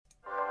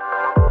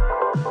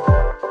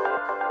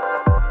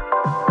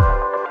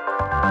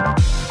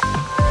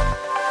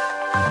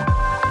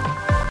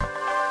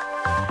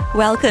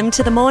Welcome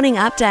to the Morning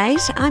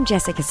Update. I'm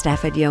Jessica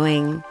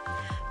Stafford-Ewing.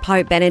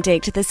 Pope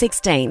Benedict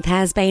XVI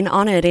has been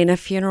honoured in a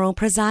funeral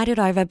presided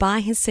over by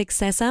his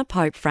successor,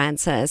 Pope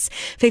Francis.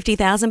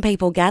 50,000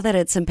 people gathered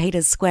at St.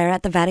 Peter's Square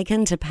at the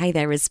Vatican to pay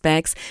their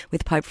respects,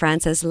 with Pope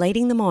Francis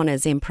leading the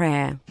mourners in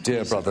prayer.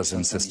 Dear brothers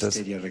and sisters,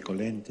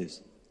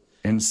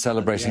 in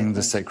celebrating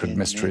the sacred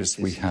mysteries,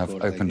 we have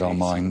opened our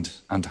mind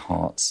and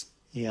hearts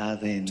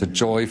to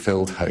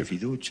joy-filled hope.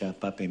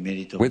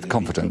 With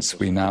confidence,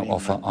 we now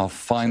offer our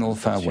final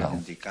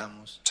farewell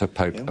to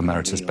Pope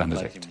Emeritus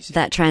Benedict.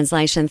 That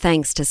translation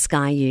thanks to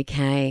Sky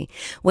UK.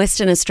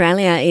 Western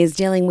Australia is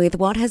dealing with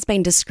what has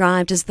been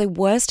described as the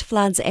worst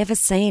floods ever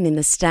seen in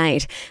the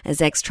state,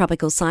 as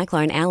ex-tropical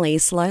cyclone Ali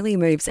slowly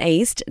moves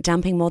east,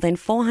 dumping more than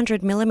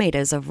 400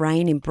 millimetres of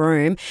rain in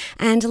Broome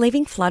and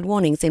leaving flood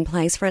warnings in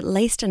place for at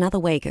least another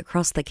week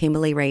across the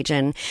Kimberley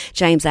region.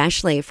 James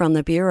Ashley from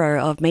the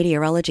Bureau of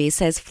Meteorology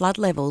says flood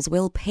levels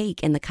will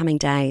peak in the coming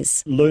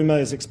days. Luma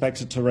is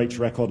expected to reach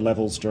record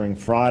levels during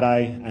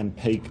Friday and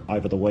peak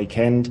over the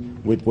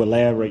weekend, with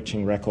Willair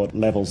reaching record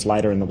levels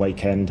later in the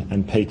weekend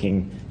and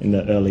peaking in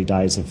the early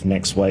days of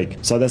next week.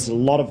 So there's a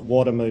lot of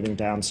water moving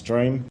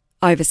downstream.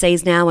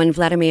 Overseas now, and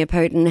Vladimir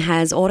Putin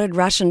has ordered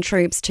Russian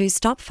troops to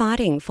stop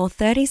fighting for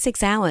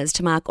 36 hours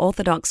to mark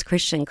Orthodox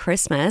Christian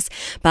Christmas.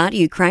 But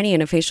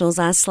Ukrainian officials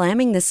are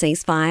slamming the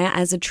ceasefire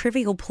as a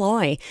trivial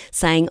ploy,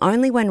 saying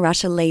only when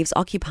Russia leaves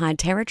occupied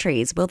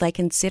territories will they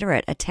consider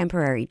it a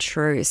temporary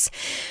truce.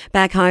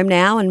 Back home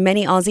now, and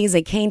many Aussies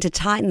are keen to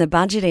tighten the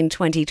budget in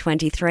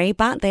 2023,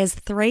 but there's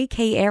three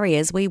key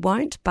areas we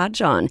won't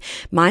budge on.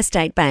 My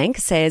State Bank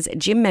says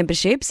gym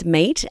memberships,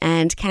 meat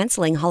and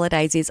cancelling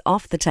holidays is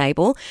off the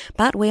table.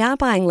 But we are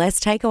buying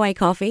less takeaway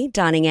coffee,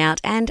 dining out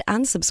and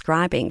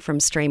unsubscribing from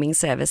streaming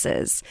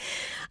services.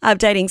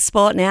 Updating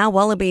sport now,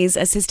 Wallabies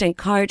assistant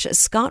coach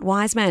Scott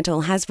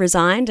Wisemantel has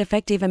resigned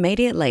effective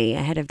immediately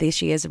ahead of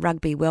this year's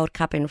Rugby World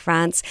Cup in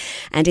France.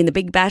 And in the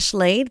Big Bash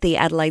lead, the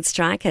Adelaide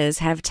Strikers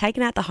have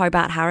taken out the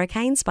Hobart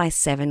Hurricanes by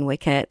 7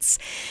 wickets.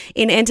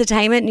 In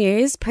entertainment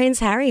news, Prince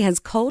Harry has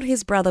called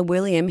his brother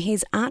William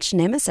his arch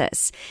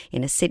nemesis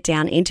in a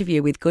sit-down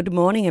interview with Good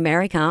Morning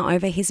America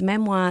over his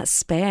memoir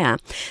Spare.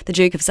 The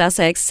Duke of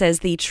Sussex says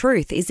the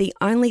truth is the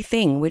only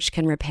thing which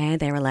can repair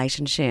their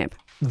relationship.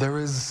 There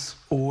has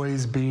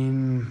always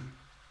been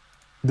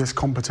this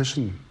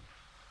competition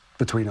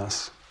between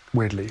us,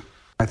 weirdly.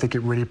 I think it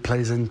really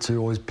plays into,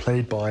 or is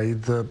played by,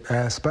 the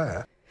heir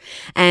spare.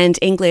 And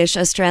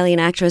English-Australian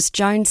actress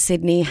Joan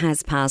Sidney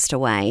has passed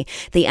away.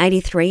 The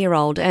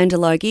 83-year-old earned a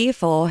Logie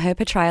for her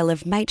portrayal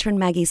of matron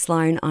Maggie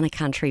Sloan on A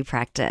Country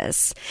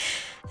Practice.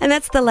 And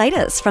that's the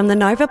latest from the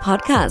Nova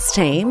podcast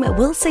team.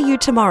 We'll see you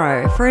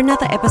tomorrow for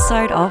another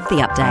episode of The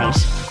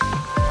Update.